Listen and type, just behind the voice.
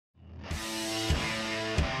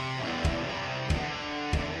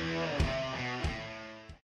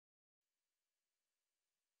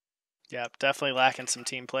Yep, definitely lacking some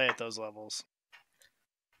team play at those levels.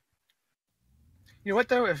 You know what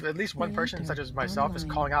though? If at least one person, such as myself, is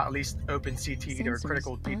calling out at least open CT or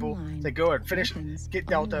critical people, say go and finish, get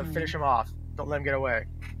Delta, finish him off. Don't let him get away.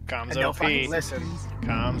 Comms and they'll OP. fucking listen.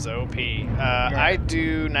 Comms OP. I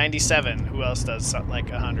do 97. Who else does like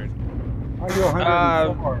 100? I do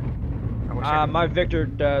 104. My Victor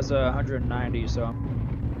does 190, so.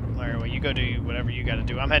 Alright, well you go do whatever you gotta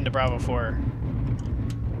do. I'm heading to Bravo 4.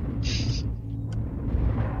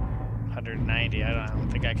 190. I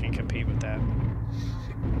don't think I can compete with that.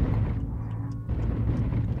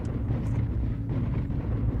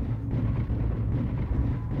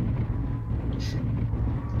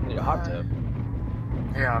 Need a hot tub.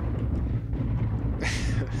 Yeah.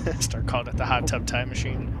 Start calling it the hot tub time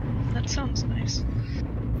machine. That sounds nice.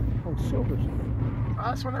 Oh, silver.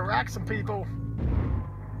 I just want to rack some people.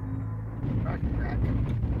 Rack.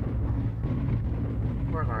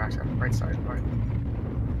 Where's my racks at? Right side. Right.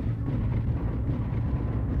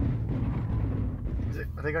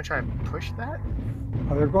 Are they gonna try and push that?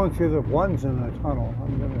 Oh, they're going through the ones in the tunnel.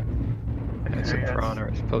 I'm gonna. It's a piranha.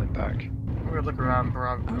 It's pulling back. I'm gonna look around.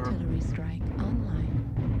 Artillery strike online.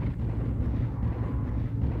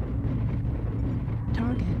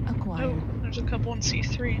 Target acquired. Oh, there's a couple in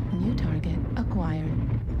C3. New target acquired.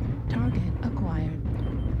 Target acquired.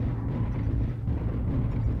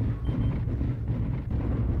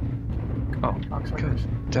 Oh, God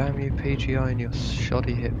damn you, PGI, and your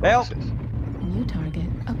shoddy hitboxes. New target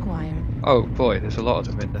acquired. Oh boy, there's a lot of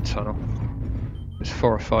them in the tunnel. There's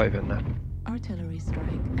 4 or 5 in there. Artillery strike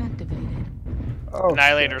activated. Oh,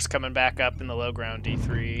 Annihilator's coming back up in the low ground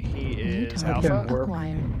D3. He is Alpha.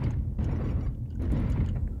 Acquired.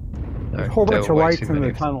 There's a whole bunch of lights in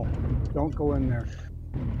the tunnel. Don't go in there.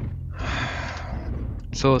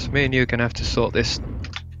 Source, me and you are going to have to sort this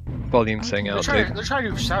volume thing out, They're dude. trying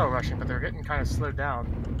to do shadow rushing, but they're getting kind of slowed down.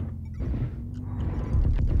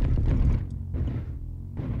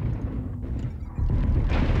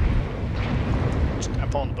 I'm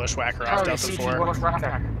pulling the bushwhacker off Delta 4.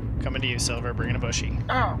 Coming to you, Silver, bringing a bushy.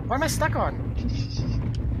 Oh, what am I stuck on?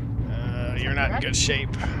 You're not in good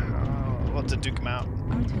shape. We'll have to duke him out.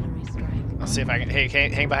 Artillery strike. I'll see if I can. Hey,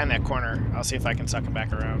 hang behind that corner. I'll see if I can suck him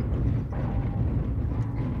back around.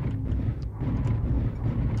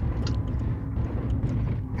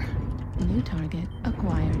 New target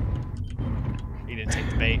acquired. He didn't take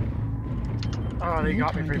the bait. Oh, they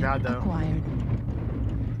got me pretty bad though. Acquired.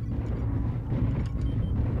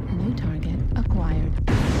 New target acquired.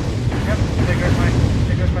 Yep,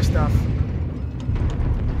 there goes my stuff.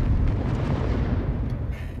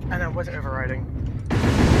 And I wasn't overriding.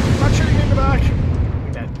 I'm shooting in the back!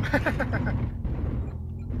 I'm dead.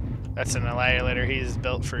 That's an annihilator. He's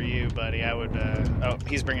built for you, buddy. I would, oh,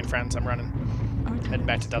 he's bringing friends. I'm running. Heading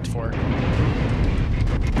back to Delta 4.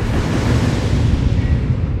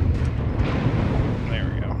 There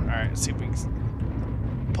we go. Alright, let's see if we can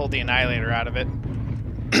pull the annihilator out of it.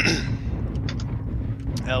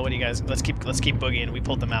 What do you guys? Let's keep boogieing. We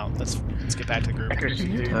pulled them out. Let's get back to the group.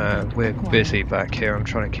 We're busy back here. I'm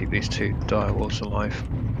trying to keep these 2 direwolves alive.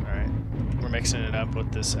 All right, we're mixing it up with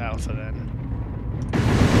this Alpha then.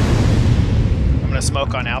 I'm gonna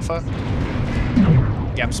smoke on Alpha.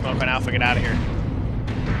 Yep, smoke on Alpha. Get out of here.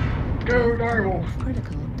 Go direwolf.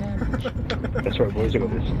 Critical damage. That's right, boys. I got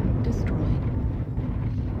this. Destroyed.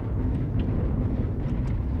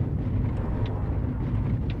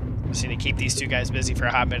 Just need to keep these 2 guys busy for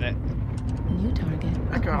a hot minute. New target.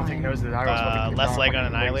 I don't think knows that I was left leg on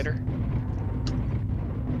Annihilator.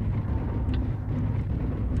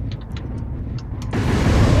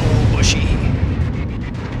 Oh, bushy.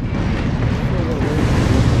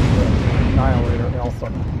 Annihilator Alpha.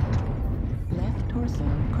 Left torso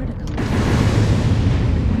critical.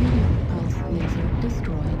 Medium pulse laser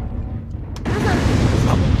destroyed.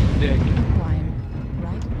 Dick. Acquired.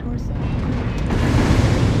 Right torso.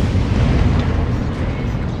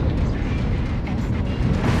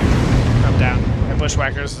 I'm down. My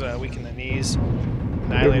bushwhacker's weak in the knees.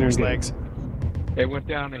 Annihilator's legs. They went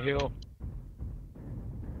down the hill.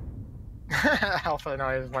 Alpha now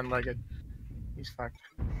is one-legged. He's fucked.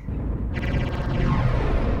 I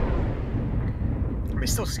mean,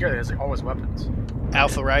 he's still scared. He has like, all his weapons.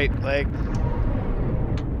 Alpha right leg.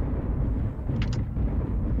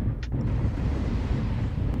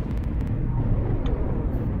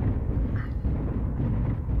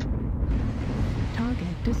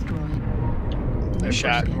 Target destroyed. No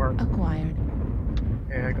shot. Acquired.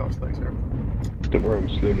 Yeah, I got his legs there. Don't worry, I'm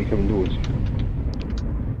slowly coming towards you.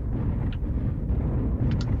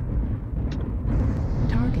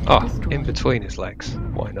 Target Ah, destroyed. in between his legs.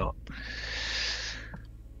 Why not?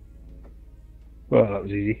 Well, that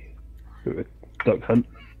was easy. Duck hunt.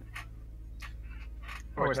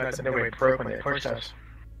 Always nice to know when it broke when they pushed us.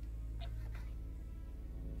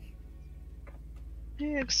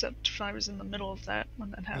 Yeah, except if I was in the middle of that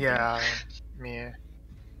when that happened. Yeah, me.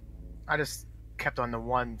 I just kept on the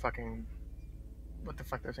one fucking... What the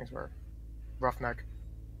fuck those things were? Roughneck.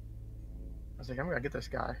 I was like, I'm gonna get this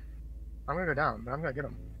guy. I'm gonna go down, but I'm gonna get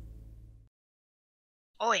him.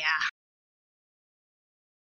 Oh yeah.